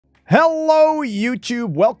Hello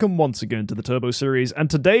YouTube, welcome once again to the Turbo series, and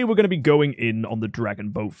today we're going to be going in on the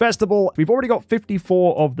Dragon Boat Festival. We've already got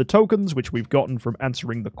 54 of the tokens, which we've gotten from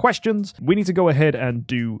answering the questions. We need to go ahead and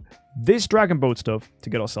do this Dragon Boat stuff to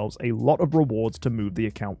get ourselves a lot of rewards to move the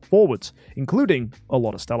account forwards, including a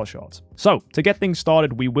lot of Stellar Shards. So, to get things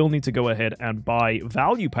started, we will need to go ahead and buy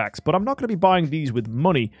value packs, but I'm not going to be buying these with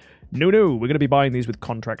money. No, we're going to be buying these with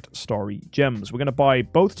contract story gems. We're going to buy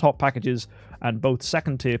both top packages and both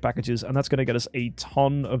second tier packages, and that's going to get us a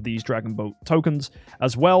ton of these Dragon Boat tokens.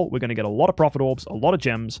 As well, we're going to get a lot of profit orbs, a lot of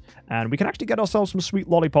gems, and we can actually get ourselves some sweet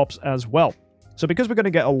lollipops as well. So because we're going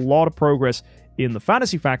to get a lot of progress in the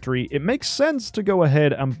Fantasy Factory, it makes sense to go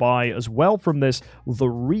ahead and buy as well from this the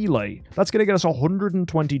Relay. That's going to get us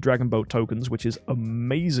 120 Dragon Boat tokens, which is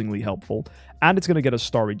amazingly helpful. And it's going to get us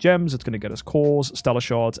story gems, it's going to get us cores, Stellar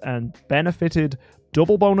Shards, and benefited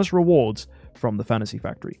double bonus rewards from the Fantasy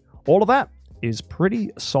Factory. All of that is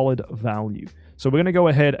pretty solid value. So we're going to go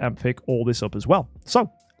ahead and pick all this up as well. So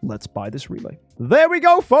let's buy this relay. There we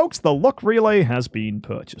go, folks. The luck relay has been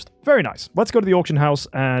purchased. Very nice. Let's go to the auction house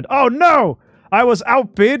and... oh, no! I was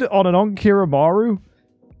outbid on an Onkiramaru.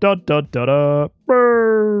 Brrr.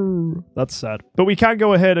 That's sad. But we can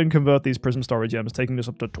go ahead and convert these Prism Story Gems, taking us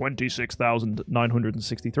up to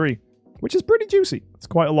 26,963, which is pretty juicy. It's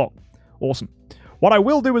quite a lot. Awesome. What I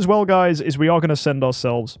will do as well, guys, is we are going to send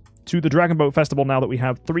ourselves to the Dragon Boat Festival now that we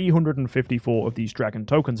have 354 of these Dragon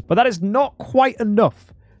tokens. But that is not quite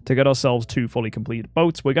enough to get ourselves 2 fully completed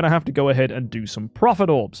boats. We're going to have to go ahead and do some profit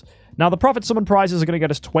orbs. Now, the profit summon prizes are going to get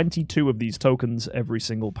us 22 of these tokens every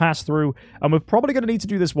single pass through, and we're probably going to need to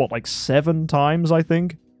do this, what, like 7 times, I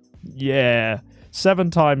think? Yeah, 7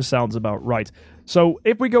 times sounds about right. So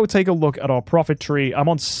if we go take a look at our profit tree, I'm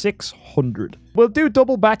on 600. We'll do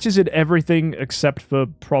double batches in everything except for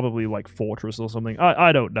probably like Fortress or something.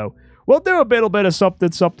 I don't know. We'll do a little bit of something.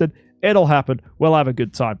 It'll happen. We'll have a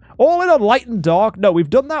good time. All in on Light and Dark. No, we've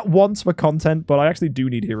done that once for content, but I actually do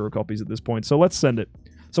need hero copies at this point, so let's send it.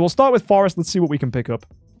 So we'll start with Forest. Let's see what we can pick up.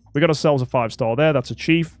 We got ourselves a 5-star there. That's a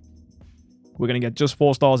Chief. We're going to get just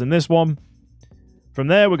 4 stars in this one. From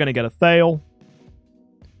there, we're going to get a Thale.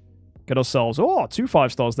 Get ourselves, 2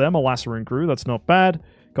 5-stars there. Molassarin Crew. That's not bad.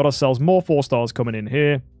 Got ourselves more 4 stars coming in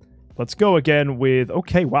here. Let's go again with...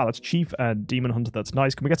 okay, wow, that's Chief and Demon Hunter. That's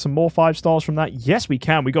nice. Can we get some more 5 stars from that? Yes, we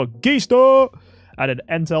can. We got Geista and an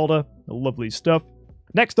Ent Elder. Lovely stuff.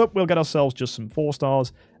 Next up, we'll get ourselves just some 4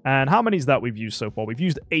 stars. And how many is that we've used so far? We've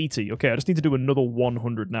used 80. Okay, I just need to do another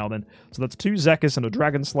 100 now then. So that's 2 Zekis and a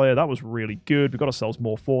Dragon Slayer. That was really good. We got ourselves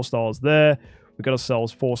more 4 stars there. We got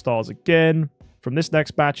ourselves 4 stars again. From this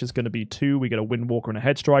next batch, it's going to be 2. We get a Windwalker and a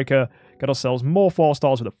Head Striker. Got ourselves more 4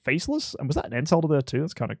 stars with a Faceless. And was that an Ent Elder there too?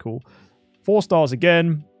 That's kind of cool. 4 stars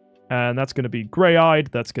again. And that's going to be Grey-Eyed.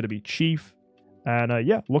 That's going to be Chief. And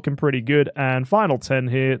yeah, looking pretty good. And final 10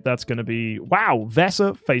 here. That's going to be, wow,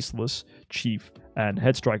 Vesa, Faceless, Chief, and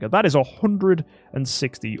Head Striker. That is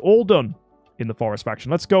 160. All done in the Forest faction.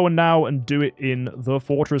 Let's go now and do it in the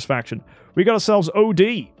Fortress faction. We got ourselves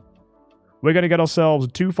OD. We're going to get ourselves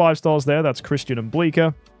 2 5-stars there. That's Christian and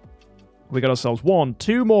Bleaker. We got ourselves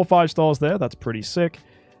 2 more 5-stars there. That's pretty sick.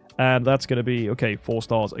 And that's going to be, okay, 4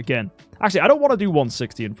 stars again. Actually, I don't want to do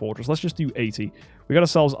 160 in Fortress. Let's just do 80. We got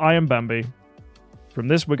ourselves Iron Bambi. From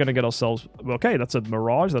this, we're going to get ourselves... okay, that's a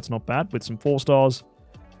Mirage. That's not bad. With some 4 stars.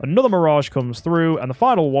 Another Mirage comes through. And the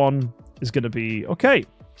final one is going to be, okay,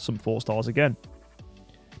 some 4 stars again.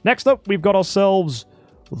 Next up, we've got ourselves...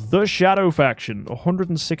 the Shadow faction.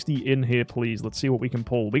 160 in here, please. Let's see what we can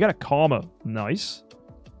pull. We got a Karma. Nice.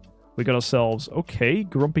 We got ourselves, okay,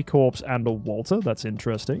 Grumpy Corpse and a Walter. That's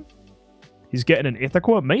interesting. He's getting an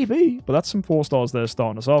Ithaca, maybe. But that's some 4 stars there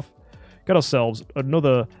starting us off. Got ourselves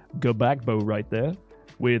another Gabagbo right there.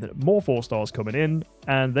 With more 4 stars coming in.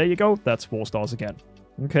 And there you go. That's 4 stars again.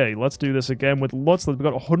 Okay, let's do this again with Lutz. We've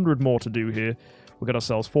got 100 more to do here. We got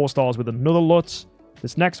ourselves 4 stars with another Lutz.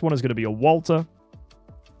 This next one is going to be a Walter.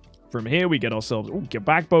 From here, we get ourselves,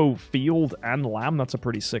 Gabagbo, Field, and Lamb. That's a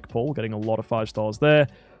pretty sick pull. Getting a lot of 5 stars there.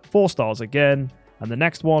 4 stars again. And the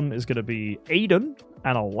next one is going to be Aiden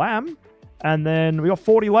and a Lamb. And then we got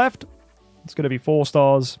 40 left. It's going to be 4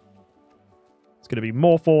 stars. It's going to be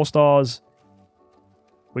more 4 stars.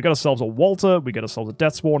 We got ourselves a Walter. We get ourselves a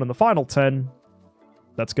Deathsworn. And the final 10...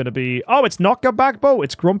 that's going to be... oh, it's not Gabagbo.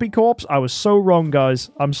 It's Grumpy Corpse. I was so wrong,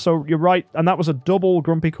 guys. You're right. And that was a double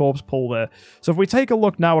Grumpy Corpse pull there. So if we take a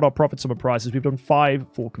look now at our profit summer prices, we've done 5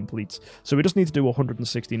 full completes. So we just need to do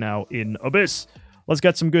 160 now in Abyss. Let's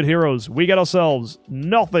get some good heroes. We get ourselves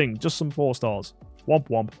nothing. Just some 4 stars. Womp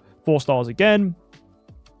womp. 4 stars again.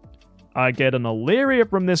 I get an Illyria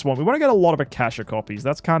from this one. We want to get a lot of Akasha copies.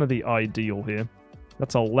 That's kind of the ideal here.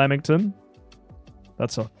 That's a Lemington.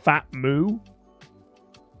 That's a Fat Moo.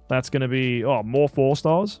 That's going to be, oh, more 4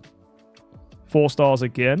 stars. 4 stars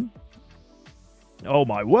again. Oh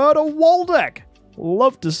my word, a Waldeck!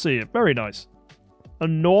 Love to see it. Very nice. A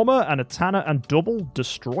Norma and a Tanner and double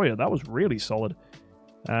Destroyer. That was really solid.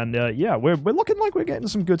 And yeah, we're looking like we're getting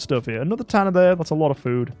some good stuff here. Another Tanner there. That's a lot of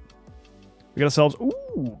food. We got ourselves,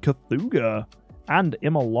 ooh, Cthulhu and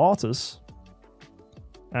Immolatus.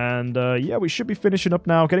 And yeah, we should be finishing up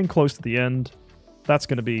now, getting close to the end. That's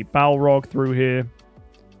going to be Balrog through here.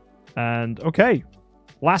 And okay,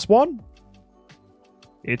 last one.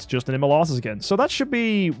 It's just an Immolatus again. So that should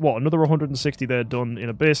be, what, another 160 there done in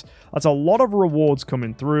Abyss. That's a lot of rewards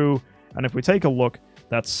coming through. And if we take a look,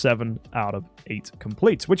 that's 7 out of 8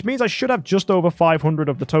 complete. Which means I should have just over 500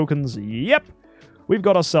 of the tokens. Yep. We've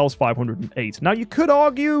got ourselves 508. Now, you could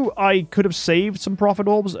argue I could have saved some Prophet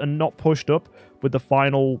Orbs and not pushed up with the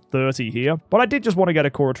final 30 here. But I did just want to get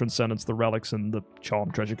a Core of Transcendence, the Relics, and the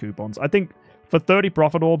Charm Treasure Coupons. I think for 30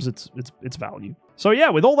 Prophet Orbs, it's value. So yeah,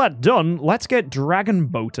 with all that done, let's get Dragon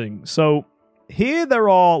Boating. So here there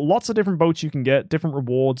are lots of different boats you can get, different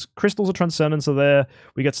rewards. Crystals of Transcendence are there.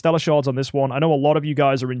 We get Stellar Shards on this one. I know a lot of you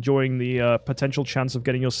guys are enjoying the potential chance of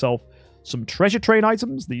getting yourself some Treasure Train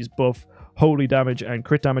items. These buff Holy Damage and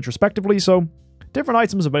Crit Damage respectively. So different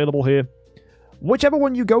items available here. Whichever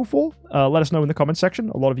one you go for, let us know in the comment section.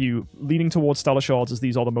 A lot of you leaning towards Stellar Shards as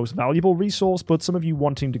these are the most valuable resource, but some of you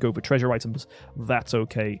wanting to go for treasure items, that's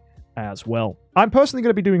okay as well. I'm personally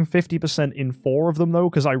going to be doing 50% in 4 of them though,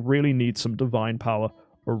 because I really need some Divine Power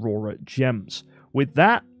Aurora Gems. With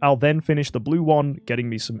that, I'll then finish the blue one, getting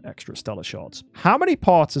me some extra Stellar Shards. How many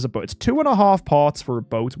parts is a boat? It's 2.5 parts for a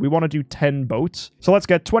boat. We want to do 10 boats. So let's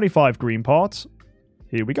get 25 green parts.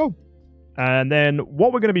 Here we go. And then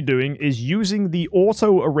what we're going to be doing is using the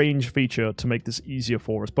auto-arrange feature to make this easier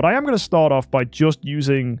for us. But I am going to start off by just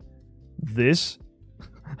using this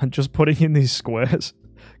and just putting in these squares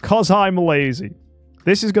because I'm lazy.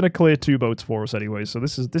 This is going to clear 2 boats for us anyway, so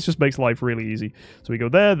this just makes life really easy. So we go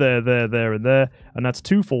there, there, there, there, and there, and that's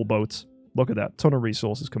 2 full boats. Look at that, ton of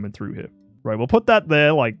resources coming through here. Right, we'll put that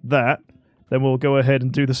there like that. Then we'll go ahead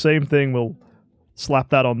and do the same thing. We'll slap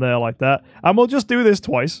that on there like that. And we'll just do this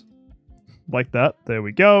twice. Like that. There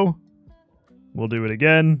we go. We'll do it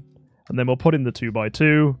again. And then we'll put in the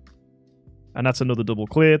 2x2. And that's another double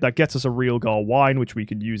clear. That gets us a real Gar wine, which we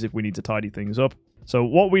can use if we need to tidy things up. So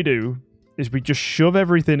what we do is we just shove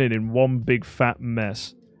everything in one big fat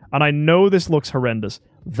mess. And I know this looks horrendous.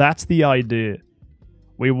 That's the idea.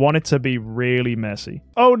 We want it to be really messy.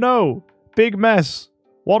 Oh no! Big mess!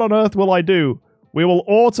 What on earth will I do? We will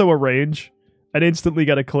auto-arrange and instantly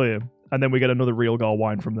get a clear. And then we get another real Gar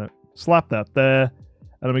wine from there. Slap that there.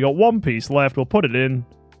 And then we got 1 piece left. We'll put it in.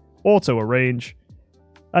 Auto-arrange.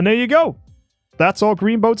 And there you go. That's our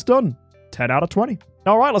green boats done. 10 out of 20.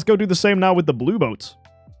 Alright, let's go do the same now with the blue boats.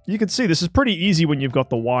 You can see this is pretty easy when you've got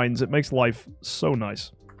the wines. It makes life so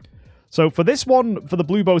nice. So for this one, for the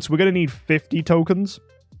blue boats, we're going to need 50 tokens.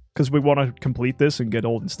 Because we want to complete this and get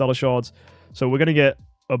all the Stellar Shards. So we're going to get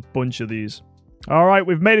a bunch of these. Alright,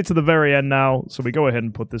 we've made it to the very end now. So we go ahead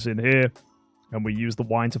and put this in here. And we use the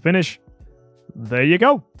wine to finish. There you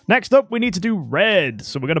go. Next up, we need to do red.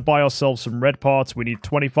 So we're going to buy ourselves some red parts. We need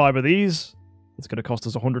 25 of these. It's going to cost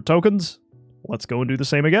us 100 tokens. Let's go and do the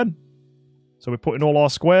same again. So we're putting all our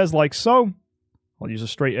squares like so. I'll use a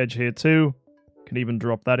straight edge here too. Can even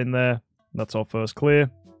drop that in there. That's our first clear.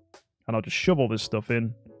 And I'll just shove all this stuff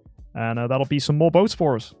in. And that'll be some more boats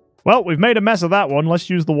for us. Well, we've made a mess of that one. Let's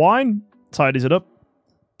use the wine. Tidies it up.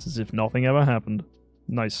 It's as if nothing ever happened.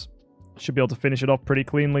 Nice. Should be able to finish it off pretty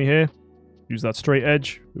cleanly here. Use that straight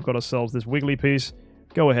edge. We've got ourselves this wiggly piece.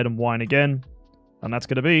 Go ahead and wine again. And that's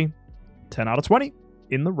going to be 10 out of 20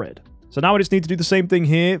 in the red. So now we just need to do the same thing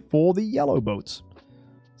here for the yellow boats.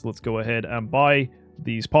 So let's go ahead and buy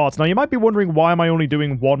these parts. Now you might be wondering, why am I only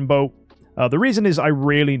doing 1 boat? The reason is I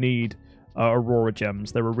really need Aurora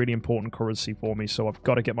Gems. They're a really important currency for me, so I've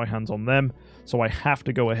got to get my hands on them. So I have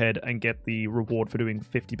to go ahead and get the reward for doing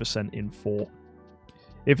 50% in 4.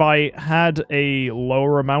 If I had a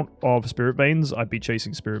lower amount of Spirit Veins, I'd be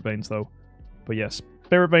chasing Spirit Veins though. But yes,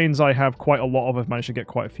 Spirit Veins I have quite a lot of. I've managed to get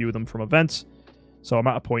quite a few of them from events. So I'm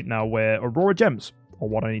at a point now where Aurora Gems are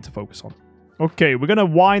what I need to focus on. Okay, we're going to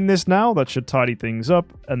wine this now. That should tidy things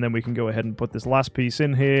up. And then we can go ahead and put this last piece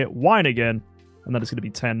in here. Wine again. And that is going to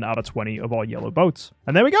be 10 out of 20 of our yellow boats.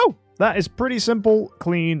 And there we go. That is pretty simple,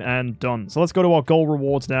 clean, and done. So let's go to our goal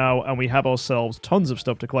rewards now. And we have ourselves tons of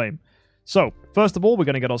stuff to claim. So, first of all, we're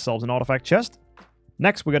going to get ourselves an artifact chest.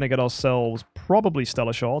 Next, we're going to get ourselves probably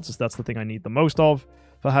Stellar Shards, as that's the thing I need the most of.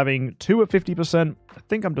 for having 2 at 50%. I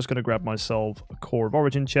think I'm just going to grab myself a Core of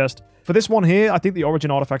Origin chest. For this one here, I think the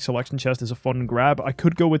Origin Artifact Selection chest is a fun grab. I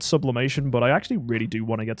could go with Sublimation, but I actually really do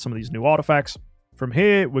want to get some of these new artifacts. From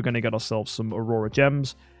here, we're going to get ourselves some Aurora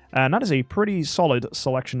Gems, and that is a pretty solid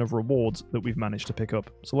selection of rewards that we've managed to pick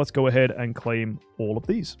up. So let's go ahead and claim all of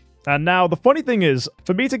these. And now, the funny thing is,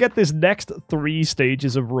 for me to get this next 3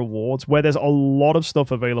 stages of rewards, where there's a lot of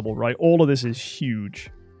stuff available, right? All of this is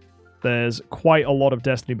huge. There's quite a lot of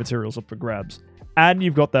Destiny materials up for grabs. And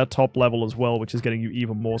you've got that top level as well, which is getting you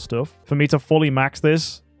even more stuff. For me to fully max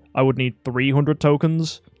this, I would need 300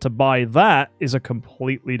 tokens. To buy that is a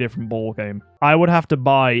completely different ballgame. I would have to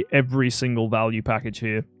buy every single value package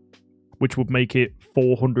here, which would make it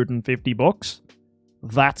 450 bucks.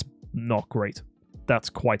 That's not great. That's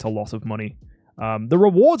quite a lot of money. The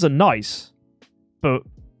rewards are nice, but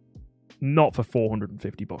not for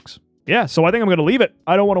 450 bucks. Yeah, so I think I'm going to leave it.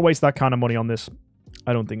 I don't want to waste that kind of money on this.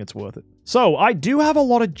 I don't think it's worth it. So, I do have a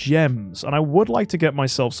lot of gems, and I would like to get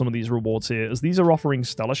myself some of these rewards here, as these are offering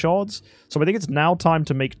Stellar Shards. So I think it's now time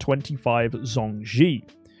to make 25 Zhongji.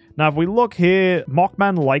 Now, if we look here,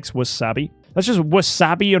 Mockman likes wasabi. That's just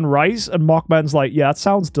wasabi and rice, and Mockman's like, yeah, that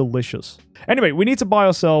sounds delicious. Anyway, we need to buy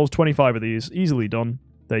ourselves 25 of these. Easily done.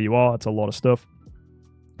 There you are. That's a lot of stuff.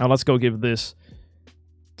 Now, let's go give this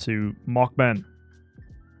to Mockman.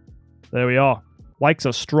 There we are. Likes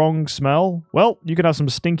a strong smell. Well, you can have some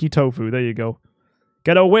stinky tofu. There you go.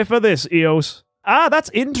 Get a whiff of this, Eos. Ah, that's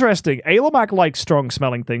interesting. Ailamak likes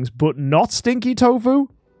strong-smelling things, but not stinky tofu?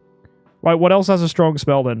 Right, what else has a strong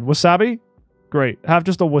smell then? Wasabi? Great. Have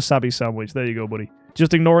just a wasabi sandwich. There you go, buddy.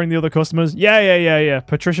 Just ignoring the other customers? Yeah.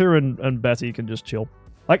 Patricia and Betty can just chill.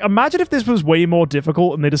 Like, imagine if this was way more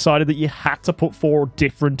difficult and they decided that you had to put 4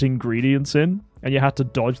 different ingredients in and you had to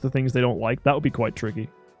dodge the things they don't like. That would be quite tricky.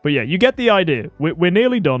 But yeah, you get the idea. We're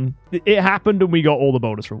nearly done. It happened and we got all the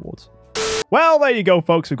bonus rewards. Well, there you go,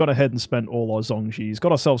 folks. We've gone ahead and spent all our Zhongjis.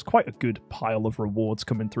 Got ourselves quite a good pile of rewards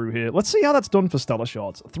coming through here. Let's see how that's done for Stellar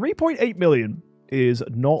Shards. 3.8 million is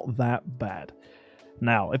not that bad.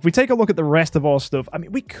 Now, if we take a look at the rest of our stuff, I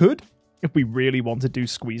mean, we could, if we really wanted to,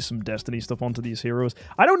 squeeze some Destiny stuff onto these heroes.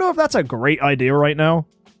 I don't know if that's a great idea right now.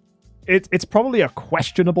 It's probably a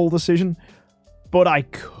questionable decision, but I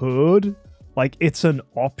could. Like, it's an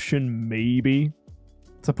option, maybe,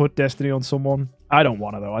 to put Destiny on someone. I don't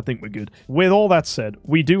want to, though. I think we're good. With all that said,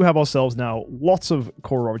 we do have ourselves now lots of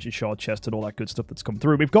Core Origin Shard chests and all that good stuff that's come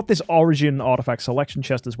through. We've got this Origin Artifact Selection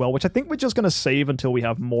chest as well, which I think we're just going to save until we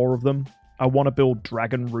have more of them. I want to build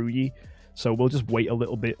Dragon Ruyi, so we'll just wait a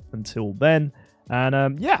little bit until then.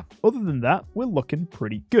 And yeah, other than that, we're looking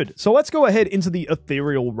pretty good. So let's go ahead into the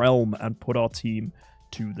Ethereal Realm and put our team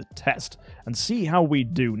to the test and see how we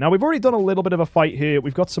do. Now, we've already done a little bit of a fight here.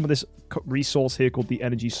 We've got some of this resource here called the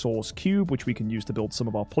Energy Source Cube, which we can use to build some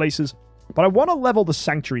of our places. But I want to level the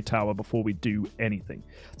Sanctuary Tower before we do anything.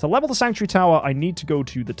 To level the Sanctuary Tower, I need to go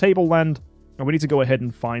to the Tableland, and we need to go ahead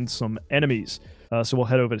and find some enemies. So we'll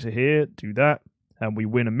head over to here, do that, and we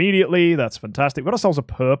win immediately. That's fantastic. We've got ourselves a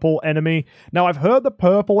purple enemy. Now, I've heard the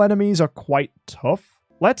purple enemies are quite tough.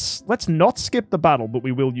 Let's not skip the battle, but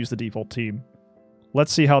we will use the default team.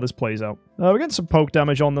 Let's see how this plays out. We're getting some poke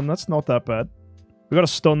damage on them. That's not that bad. We got a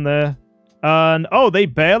stun there. And, oh, they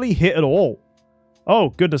barely hit at all. Oh,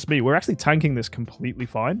 goodness me. We're actually tanking this completely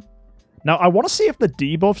fine. Now, I want to see if the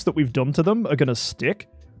debuffs that we've done to them are going to stick.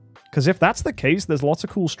 Because if that's the case, there's lots of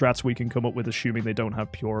cool strats we can come up with, assuming they don't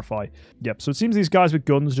have Purify. Yep, so it seems these guys with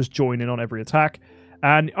guns just join in on every attack.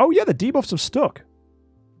 And, oh yeah, the debuffs have stuck.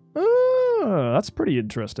 That's pretty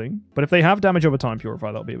interesting. But if they have damage over time Purify,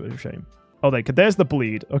 that'll be a bit of a shame. Oh, there's the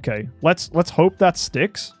bleed. Okay, let's hope that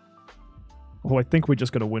sticks. Oh, I think we're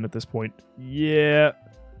just going to win at this point. Yeah.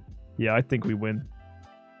 Yeah, I think we win.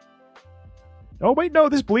 Oh, wait, no,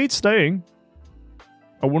 this bleed's staying.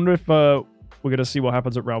 I wonder if we're going to see what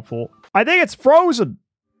happens at round 4. I think it's frozen!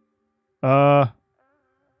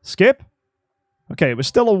 Skip? Okay, it was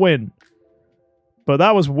still a win. But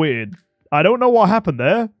that was weird. I don't know what happened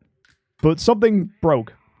there, but something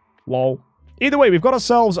broke. Lol. Either way, we've got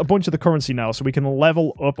ourselves a bunch of the currency now, so we can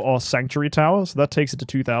level up our Sanctuary Tower, so that takes it to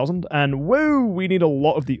 2,000. And woo, we need a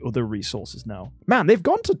lot of the other resources now. Man, they've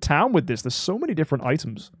gone to town with this. There's so many different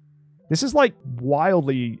items. This is, like,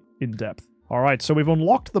 wildly in-depth. Alright, so we've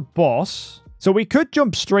unlocked the boss. So we could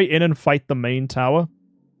jump straight in and fight the main tower,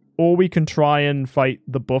 or we can try and fight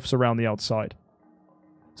the buffs around the outside.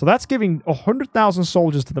 So that's giving 100,000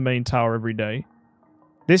 soldiers to the main tower every day.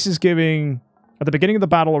 This is giving... At the beginning of the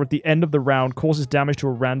battle or at the end of the round, causes damage to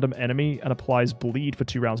a random enemy and applies bleed for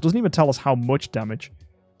 2 rounds. Doesn't even tell us how much damage.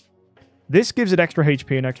 This gives it extra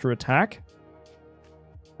HP and extra attack.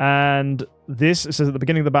 And this, it says at the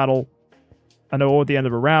beginning of the battle, and or at the end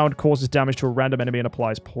of a round, causes damage to a random enemy and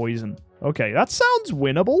applies poison. Okay, that sounds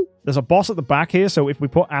winnable. There's a boss at the back here, so if we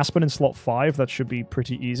put Aspen in slot 5, that should be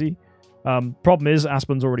pretty easy. Problem is,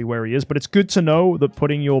 Aspen's already where he is, but it's good to know that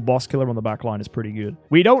putting your boss killer on the back line is pretty good.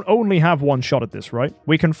 We don't only have one shot at this, right?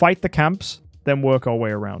 We can fight the camps, then work our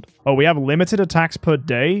way around. Oh, we have limited attacks per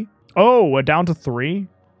day? Oh, we're down to 3?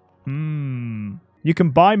 You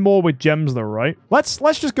can buy more with gems though, right? Let's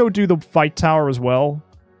just go do the fight tower as well.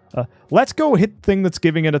 Let's go hit thing that's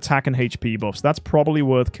giving it attack and HP buffs. That's probably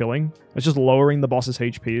worth killing. It's just lowering the boss's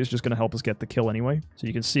HP is just going to help us get the kill anyway. So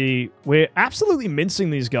you can see we're absolutely mincing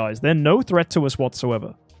these guys. They're no threat to us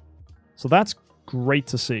whatsoever. So that's great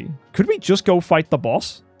to see. Could we just go fight the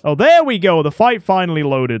boss? Oh, there we go. The fight finally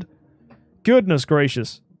loaded. Goodness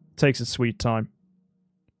gracious. Takes its sweet time.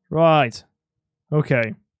 Right.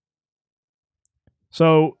 Okay.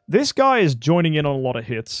 So this guy is joining in on a lot of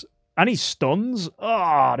hits. And he stuns?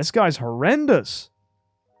 Ah, this guy's horrendous.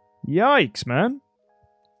 Yikes, man.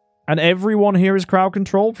 And everyone here is crowd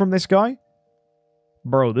controlled from this guy?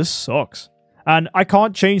 Bro, this sucks. And I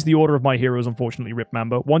can't change the order of my heroes, unfortunately, Rip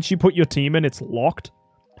Mambo. Once you put your team in, it's locked.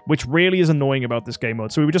 Which really is annoying about this game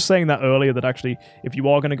mode. So we were just saying that earlier, that actually, if you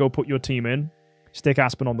are going to go put your team in, stick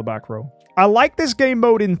Aspen on the back row. I like this game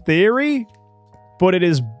mode in theory, but it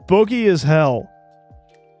is buggy as hell.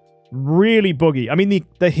 Really buggy. I mean,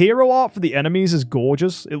 the hero art for the enemies is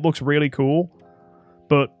gorgeous. It looks really cool.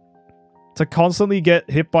 But to constantly get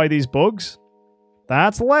hit by these bugs,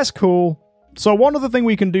 that's less cool. So one other thing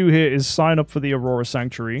we can do here is sign up for the Aurora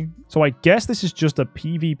Sanctuary. So I guess this is just a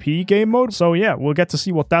PvP game mode. So yeah, we'll get to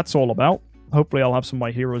see what that's all about. Hopefully I'll have some of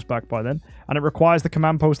my heroes back by then. And it requires the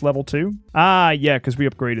command post level 2. Ah, yeah, because we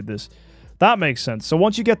upgraded this. That makes sense. So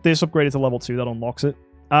once you get this upgraded to level 2, that unlocks it.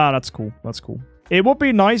 Ah, that's cool. That's cool. It would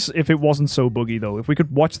be nice if it wasn't so buggy, though. If we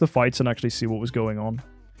could watch the fights and actually see what was going on.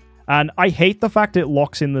 And I hate the fact it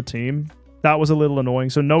locks in the team. That was a little annoying.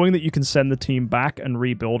 So knowing that you can send the team back and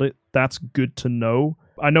rebuild it, that's good to know.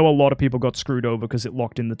 I know a lot of people got screwed over because it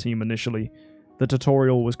locked in the team initially. The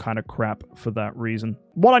tutorial was kind of crap for that reason.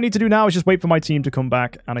 What I need to do now is just wait for my team to come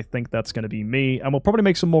back, and I think that's going to be me. And we'll probably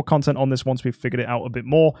make some more content on this once we've figured it out a bit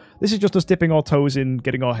more. This is just us dipping our toes in,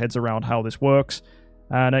 getting our heads around how this works.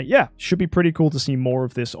 And yeah, should be pretty cool to see more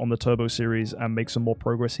of this on the Turbo series and make some more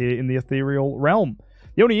progress here in the ethereal realm.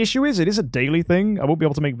 The only issue is it is a daily thing. I won't be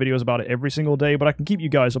able to make videos about it every single day, but I can keep you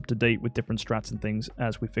guys up to date with different strats and things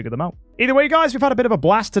as we figure them out. Either way, guys, we've had a bit of a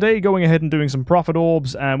blast today going ahead and doing some profit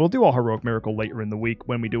orbs, and we'll do our heroic miracle later in the week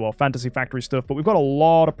when we do our Fantasy Factory stuff, but we've got a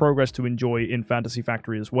lot of progress to enjoy in Fantasy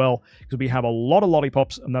Factory as well, because we have a lot of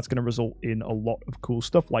lollipops, and that's going to result in a lot of cool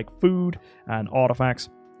stuff like food and artifacts.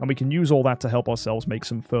 And we can use all that to help ourselves make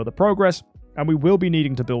some further progress. And we will be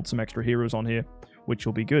needing to build some extra heroes on here, which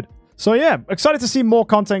will be good. So yeah, excited to see more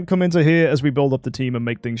content come into here as we build up the team and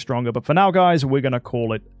make things stronger. But for now, guys, we're going to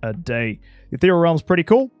call it a day. The Ethereal Realm's pretty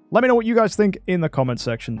cool. Let me know what you guys think in the comment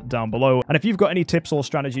section down below. And if you've got any tips or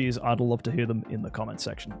strategies, I'd love to hear them in the comment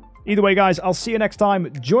section. Either way, guys, I'll see you next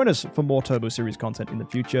time. Join us for more Turbo Series content in the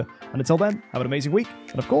future. And until then, have an amazing week.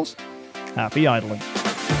 And of course, happy idling.